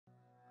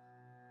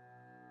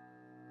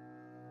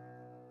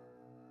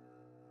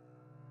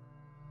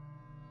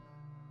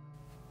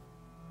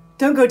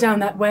Don't go down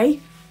that way.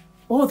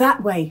 Or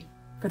that way,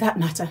 for that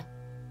matter.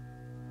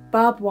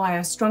 Barbed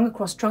wire strung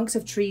across trunks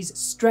of trees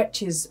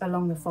stretches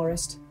along the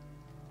forest.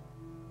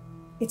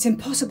 It's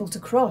impossible to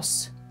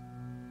cross.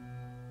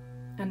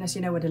 Unless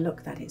you know where to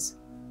look, that is.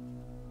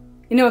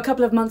 You know, a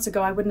couple of months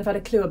ago I wouldn't have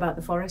had a clue about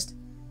the forest.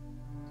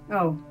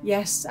 Oh,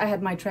 yes, I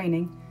had my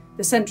training.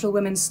 The Central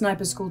Women's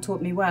Sniper School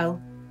taught me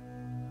well.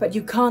 But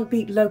you can't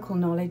beat local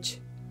knowledge.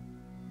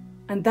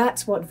 And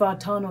that's what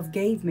Vartanov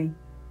gave me.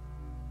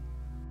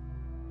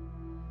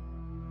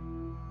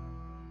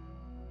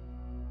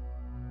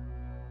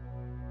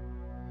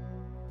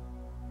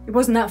 It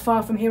wasn't that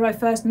far from here I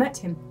first met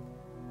him.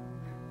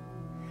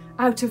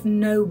 Out of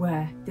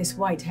nowhere, this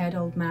white-haired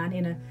old man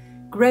in a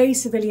grey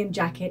civilian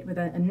jacket with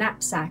a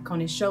knapsack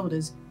on his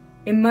shoulders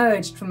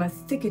emerged from a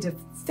thicket of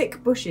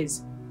thick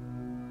bushes.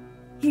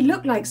 He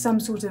looked like some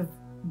sort of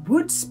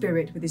wood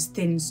spirit with his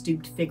thin,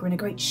 stooped figure and a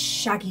great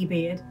shaggy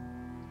beard.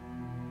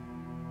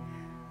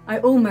 I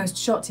almost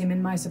shot him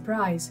in my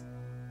surprise.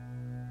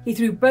 He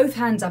threw both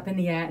hands up in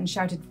the air and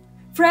shouted,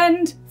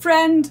 "Friend!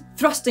 Friend!"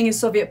 thrusting his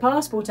Soviet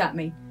passport at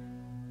me.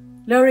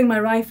 Lowering my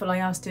rifle, I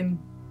asked him,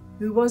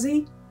 who was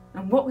he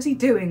and what was he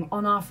doing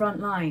on our front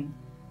line?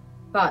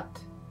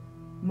 But,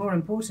 more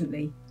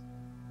importantly,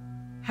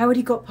 how had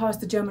he got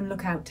past the German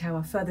lookout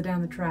tower further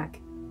down the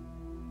track?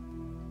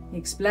 He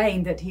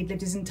explained that he'd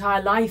lived his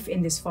entire life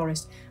in this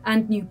forest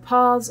and knew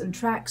paths and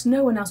tracks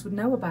no one else would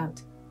know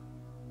about.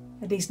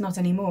 At least not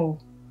anymore.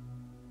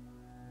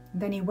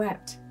 And then he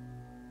wept.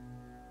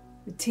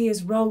 The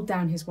tears rolled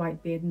down his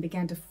white beard and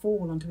began to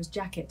fall onto his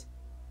jacket.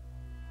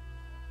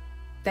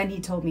 Then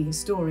he told me his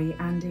story,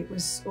 and it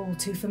was all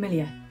too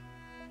familiar.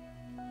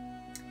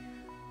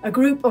 A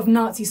group of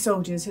Nazi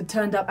soldiers had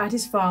turned up at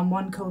his farm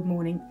one cold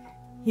morning.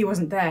 He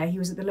wasn't there, he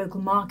was at the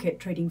local market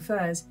trading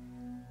furs.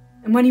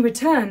 And when he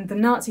returned, the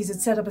Nazis had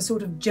set up a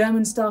sort of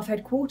German staff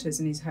headquarters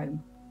in his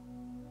home.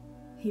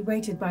 He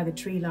waited by the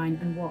tree line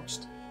and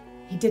watched.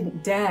 He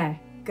didn't dare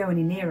go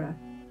any nearer.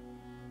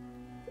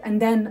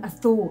 And then a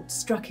thought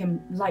struck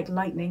him like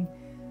lightning.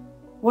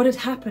 What had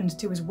happened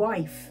to his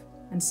wife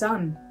and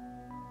son?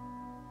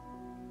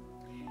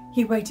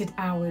 He waited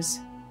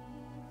hours,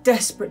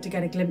 desperate to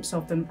get a glimpse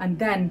of them, and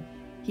then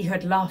he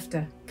heard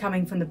laughter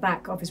coming from the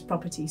back of his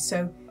property,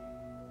 so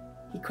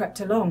he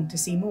crept along to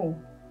see more.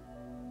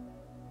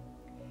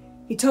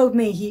 He told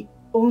me he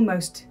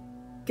almost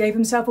gave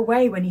himself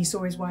away when he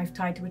saw his wife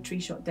tied to a tree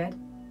shot dead.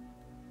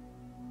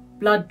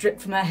 Blood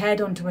dripped from her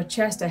head onto her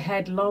chest, her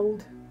head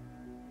lolled.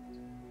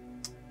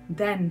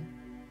 Then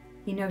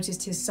he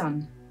noticed his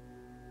son,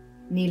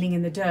 kneeling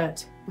in the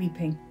dirt,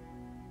 weeping.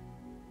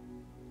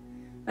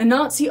 A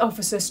Nazi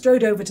officer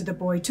strode over to the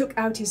boy, took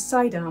out his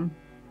sidearm,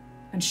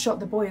 and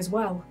shot the boy as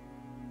well.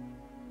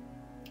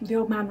 The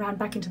old man ran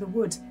back into the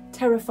woods,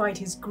 terrified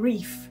his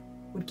grief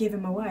would give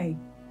him away.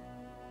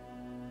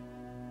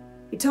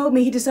 He told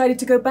me he decided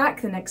to go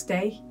back the next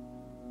day.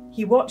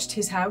 He watched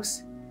his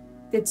house.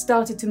 They'd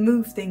started to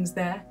move things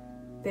there.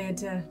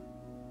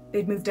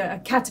 They'd moved a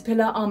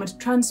Caterpillar armoured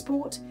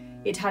transport.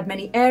 It had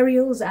many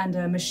aerials and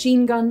a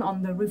machine gun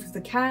on the roof of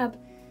the cab.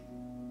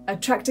 A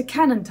tractor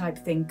cannon type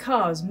thing,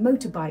 cars,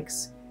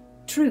 motorbikes,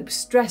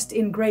 troops dressed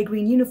in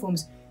grey-green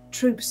uniforms,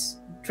 troops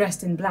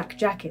dressed in black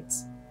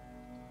jackets.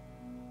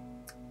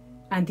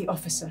 And the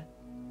officer.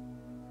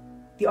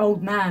 The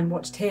old man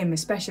watched him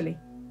especially.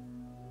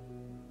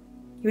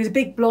 He was a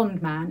big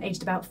blonde man,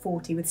 aged about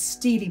 40, with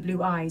steely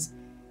blue eyes.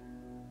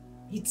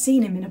 He'd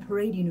seen him in a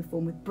parade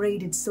uniform with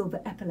braided silver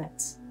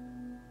epaulets.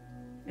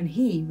 And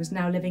he was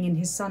now living in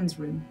his son's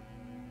room.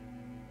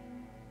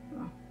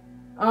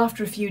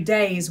 After a few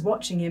days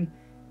watching him,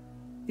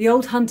 the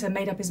old hunter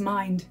made up his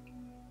mind.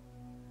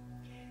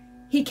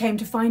 He came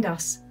to find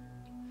us.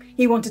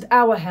 He wanted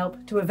our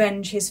help to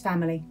avenge his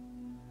family.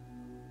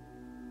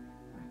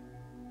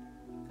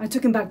 I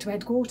took him back to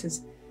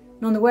headquarters,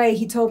 and on the way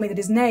he told me that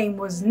his name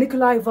was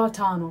Nikolai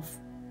Vartanov.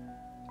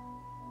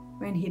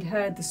 When he'd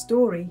heard the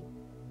story,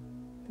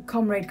 the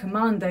comrade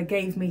commander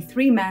gave me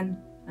 3 men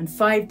and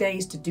 5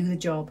 days to do the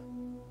job.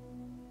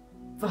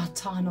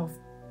 Vartanov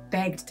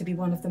begged to be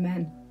one of the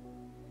men.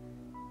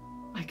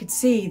 I could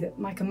see that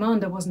my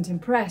commander wasn't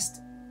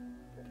impressed.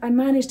 I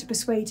managed to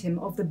persuade him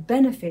of the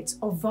benefits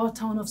of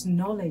Vartanov's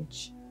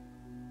knowledge.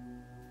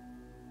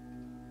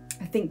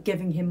 I think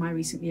giving him my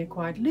recently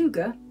acquired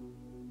Luger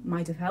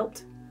might have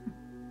helped.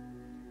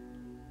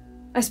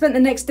 I spent the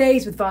next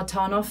days with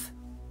Vartanov.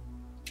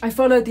 I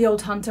followed the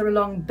old hunter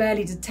along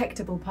barely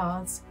detectable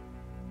paths.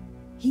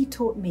 He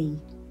taught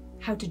me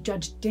how to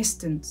judge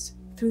distance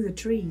through the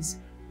trees.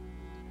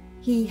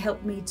 He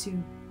helped me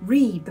to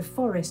read the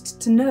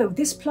forest, to know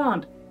this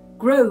plant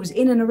grows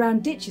in and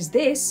around ditches,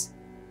 this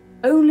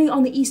only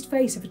on the east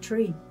face of a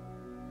tree.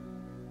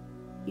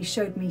 He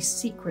showed me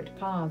secret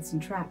paths and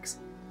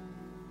tracks.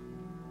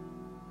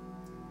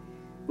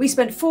 We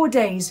spent 4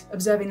 days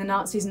observing the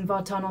Nazis in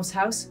Vartanov's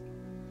house.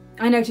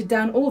 I noted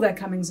down all their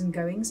comings and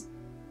goings.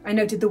 I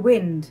noted the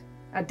wind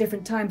at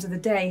different times of the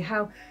day,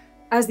 how,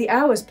 as the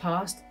hours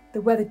passed,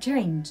 the weather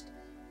changed.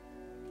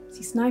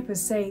 See,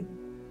 snipers say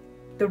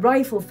the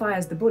rifle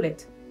fires the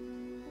bullet,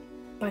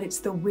 but it's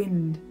the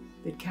wind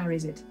that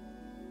carries it.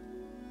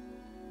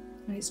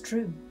 And it's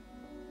true.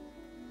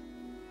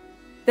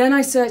 Then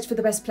I searched for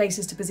the best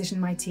places to position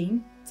my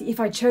team. See, if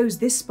I chose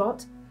this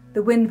spot,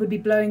 the wind would be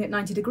blowing at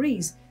 90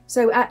 degrees,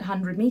 so at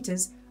 100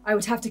 metres, I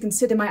would have to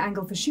consider my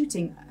angle for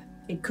shooting.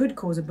 It could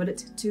cause a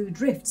bullet to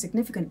drift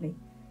significantly.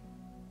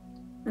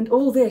 And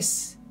all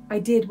this I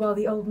did while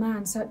the old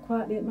man sat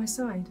quietly at my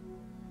side.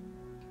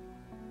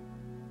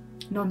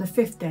 And on the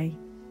 5th day,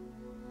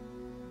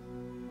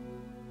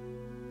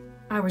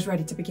 I was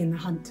ready to begin the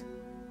hunt.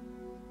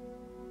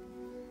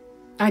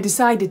 I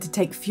decided to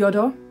take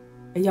Fyodor,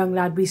 a young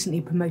lad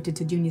recently promoted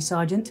to junior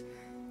sergeant,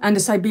 and a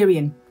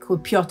Siberian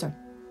called Pyotr.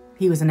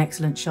 He was an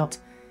excellent shot,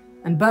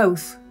 and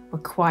both were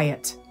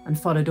quiet and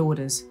followed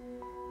orders.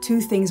 2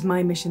 things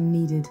my mission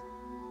needed.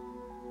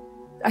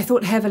 I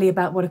thought heavily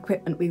about what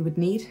equipment we would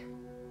need.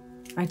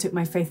 I took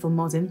my faithful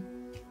Mosin.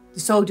 The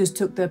soldiers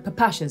took the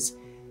papashas.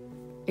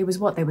 It was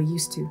what they were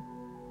used to.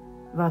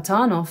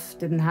 Vartanov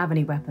didn't have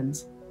any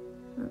weapons.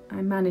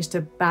 I managed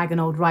to bag an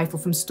old rifle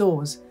from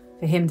stores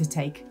for him to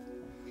take.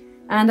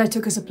 And I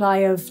took a supply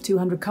of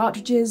 200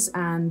 cartridges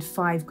and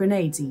 5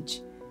 grenades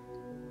each.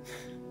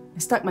 I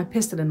stuck my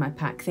pistol in my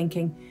pack,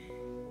 thinking,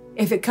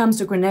 if it comes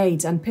to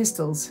grenades and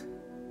pistols,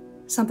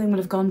 something would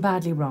have gone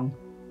badly wrong.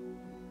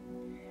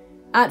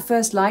 At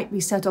first light, we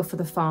set off for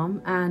the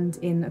farm and,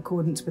 in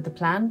accordance with the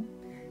plan,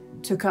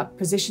 took up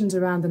positions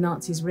around the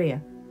Nazis'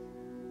 rear.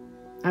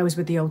 I was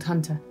with the old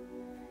hunter.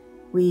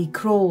 We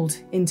crawled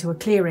into a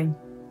clearing,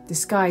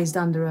 disguised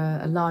under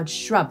a large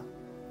shrub.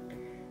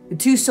 The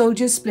 2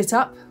 soldiers split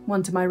up,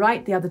 one to my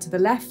right, the other to the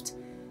left,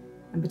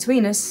 and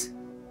between us,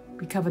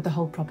 we covered the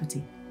whole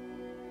property.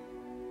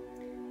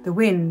 The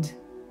wind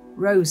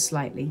rose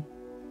slightly.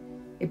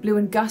 It blew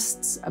in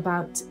gusts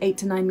about 8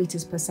 to 9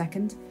 meters per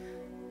second.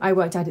 I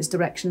worked out its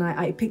direction.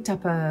 I picked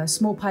up a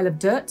small pile of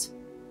dirt,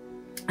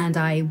 and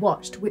I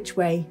watched which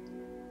way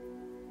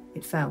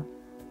it fell.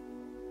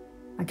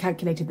 I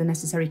calculated the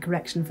necessary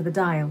correction for the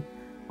dial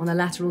on the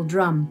lateral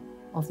drum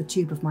of the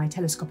tube of my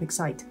telescopic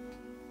sight.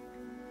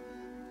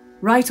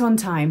 Right on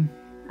time,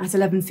 at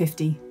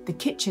 11:50, the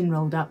kitchen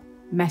rolled up,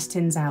 mess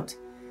tins out.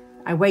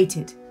 I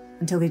waited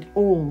until they'd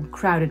all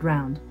crowded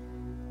round.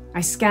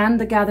 I scanned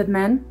the gathered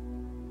men.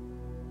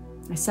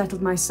 I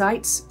settled my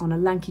sights on a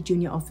lanky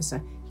junior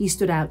officer. He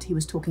stood out. He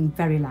was talking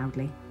very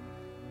loudly.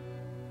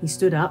 He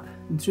stood up,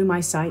 and through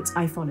my sights,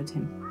 I followed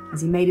him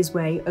as he made his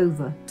way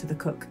over to the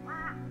cook.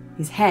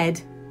 His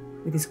head,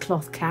 with his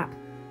cloth cap,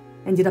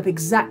 ended up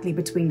exactly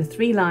between the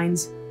 3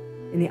 lines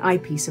in the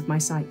eyepiece of my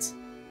sights.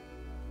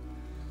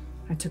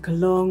 I took a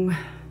long,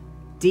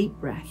 deep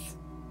breath.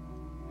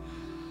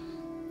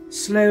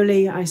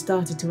 Slowly, I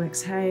started to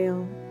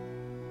exhale,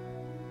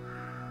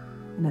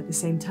 and at the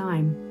same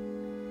time,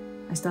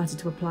 I started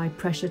to apply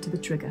pressure to the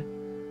trigger.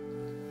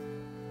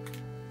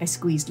 I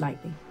squeezed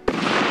lightly.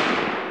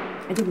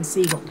 I didn't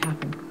see what would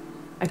happen.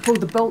 I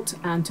pulled the bolt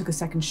and took a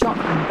second shot,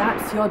 and with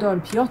that, Fyodor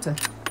and Pyotr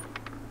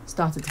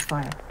started to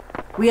fire.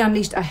 We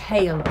unleashed a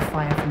hail of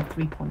fire from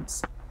 3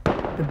 points.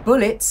 The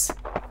bullets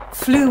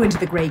flew into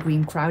the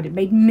grey-green crowd. It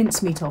made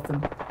mincemeat of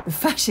them. The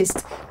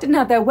fascists didn't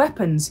have their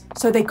weapons,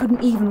 so they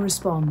couldn't even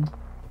respond.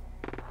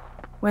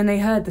 When they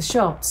heard the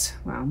shots,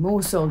 well,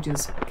 more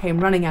soldiers came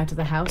running out of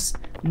the house,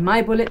 and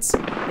my bullets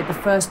hit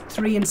the first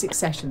 3 in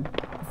succession.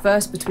 The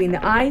first between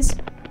the eyes,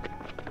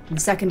 and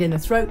the second in the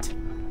throat,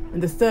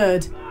 and the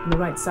third on the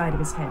right side of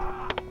his head.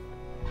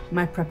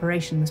 My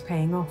preparation was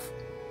paying off.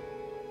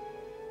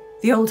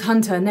 The old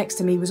hunter next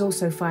to me was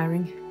also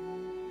firing.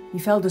 He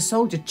felled a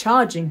soldier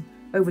charging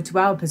over to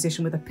our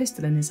position with a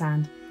pistol in his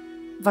hand.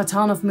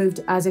 Vartanov moved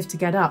as if to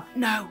get up.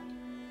 "No,"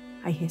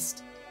 I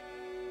hissed.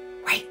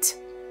 "Wait."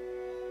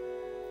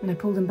 And I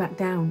pulled him back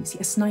down. You see,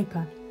 a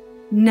sniper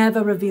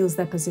never reveals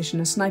their position.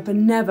 A sniper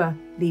never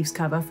leaves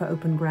cover for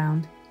open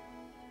ground.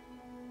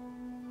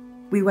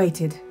 We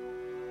waited.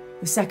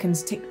 The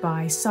seconds ticked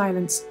by.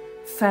 Silence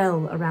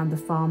fell around the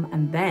farm,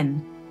 and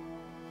then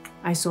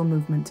I saw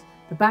movement.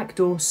 The back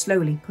door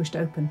slowly pushed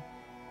open.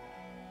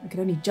 I could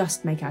only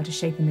just make out a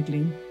shape in the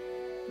gloom.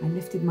 I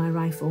lifted my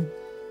rifle,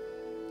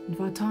 and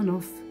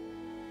Vartanov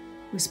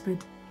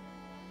whispered,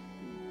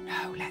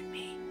 "No, let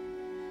me."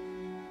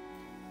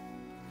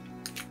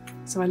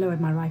 So I lowered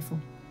my rifle.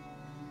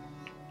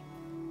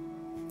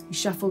 He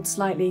shuffled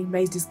slightly,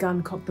 raised his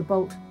gun, cocked the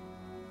bolt,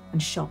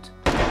 and shot.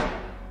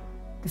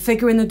 The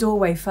figure in the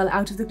doorway fell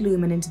out of the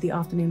gloom and into the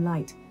afternoon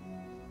light.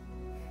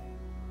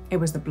 It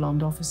was the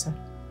blonde officer.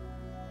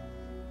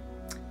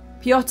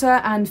 Pyotr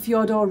and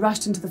Fyodor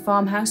rushed into the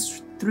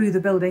farmhouse through the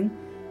building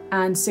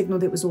and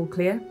signalled it was all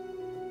clear.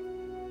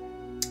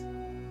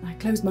 I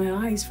closed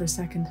my eyes for a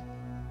second.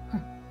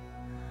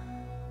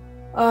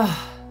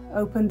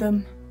 Opened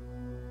them,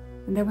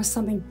 and there was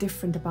something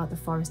different about the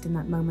forest in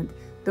that moment.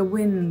 The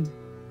wind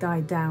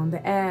died down,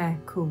 the air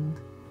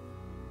cooled.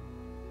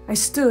 I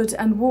stood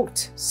and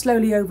walked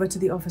slowly over to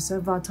the officer,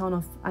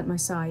 Vartanov at my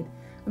side,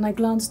 and I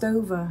glanced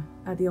over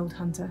at the old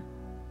hunter.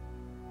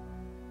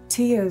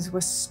 Tears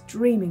were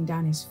streaming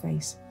down his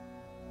face.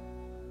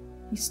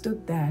 He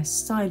stood there,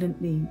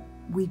 silently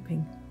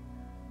weeping.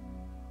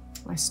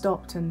 I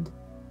stopped and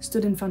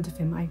stood in front of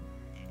him.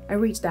 I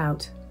reached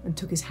out and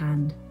took his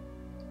hand.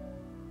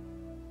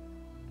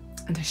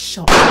 And a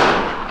shot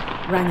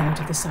rang out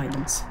of the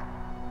silence.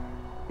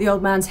 The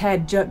old man's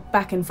head jerked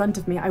back in front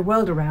of me. I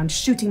whirled around,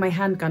 shooting my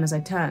handgun as I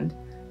turned.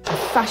 The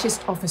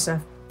fascist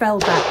officer fell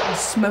back, a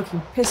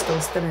smoking pistol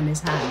still in his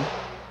hand.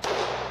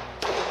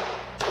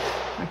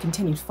 I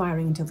continued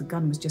firing until the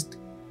gun was just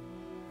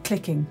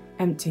clicking,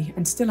 empty,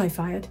 and still I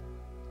fired.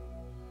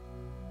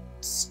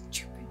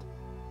 Stupid.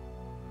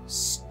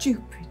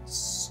 Stupid.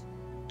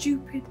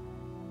 Stupid.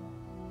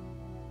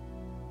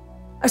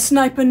 A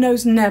sniper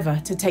knows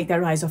never to take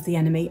their eyes off the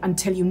enemy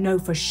until you know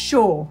for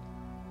sure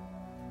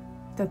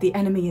that the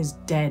enemy is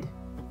dead.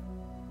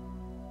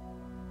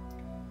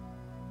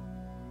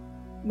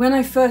 When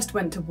I first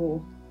went to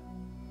war,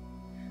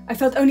 I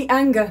felt only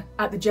anger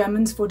at the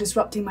Germans for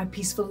disrupting my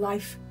peaceful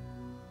life,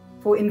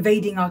 for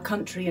invading our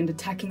country and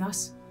attacking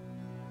us.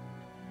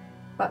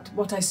 But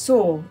what I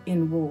saw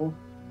in war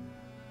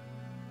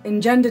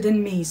engendered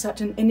in me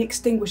such an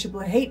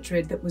inextinguishable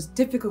hatred that was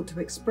difficult to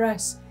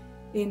express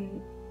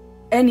in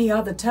any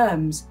other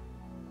terms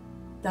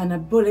than a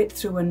bullet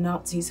through a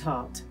Nazi's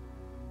heart.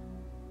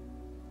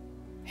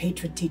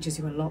 Hatred teaches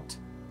you a lot.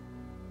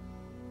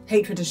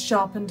 Hatred has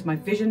sharpened my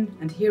vision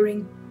and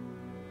hearing.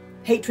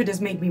 Hatred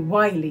has made me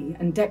wily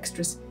and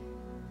dexterous.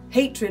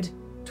 Hatred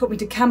taught me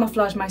to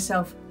camouflage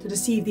myself, to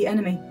deceive the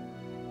enemy,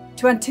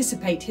 to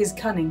anticipate his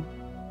cunning.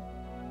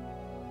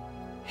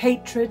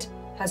 Hatred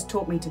has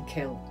taught me to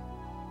kill.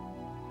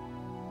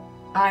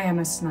 I am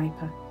a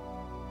sniper.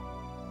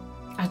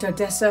 At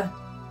Odessa,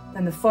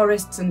 then the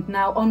forests, and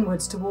now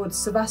onwards towards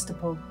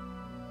Sevastopol.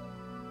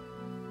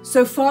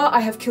 So far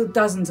I have killed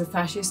dozens of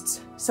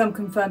fascists, some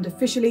confirmed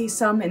officially,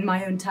 some in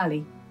my own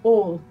tally,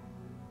 all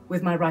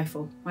with my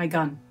rifle, my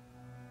gun.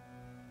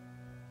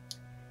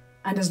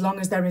 And as long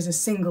as there is a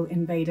single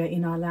invader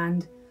in our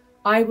land,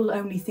 I will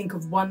only think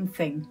of one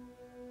thing: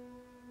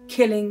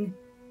 killing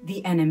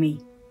the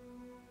enemy.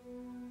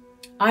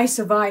 I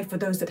survive for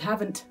those that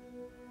haven't.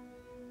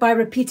 By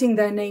repeating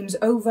their names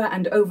over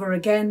and over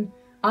again,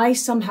 I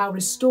somehow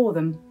restore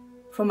them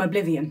from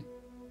oblivion.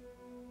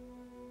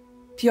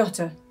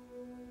 Pyotr,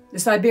 the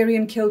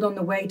Siberian killed on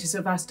the way to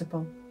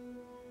Sevastopol.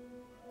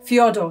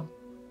 Fyodor,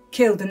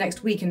 killed the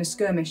next week in a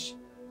skirmish.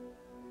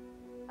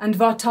 And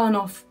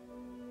Vartanov,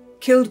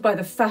 killed by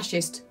the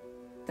fascist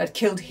that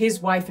killed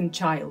his wife and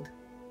child.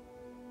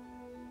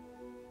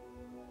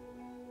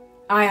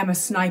 I am a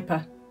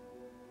sniper.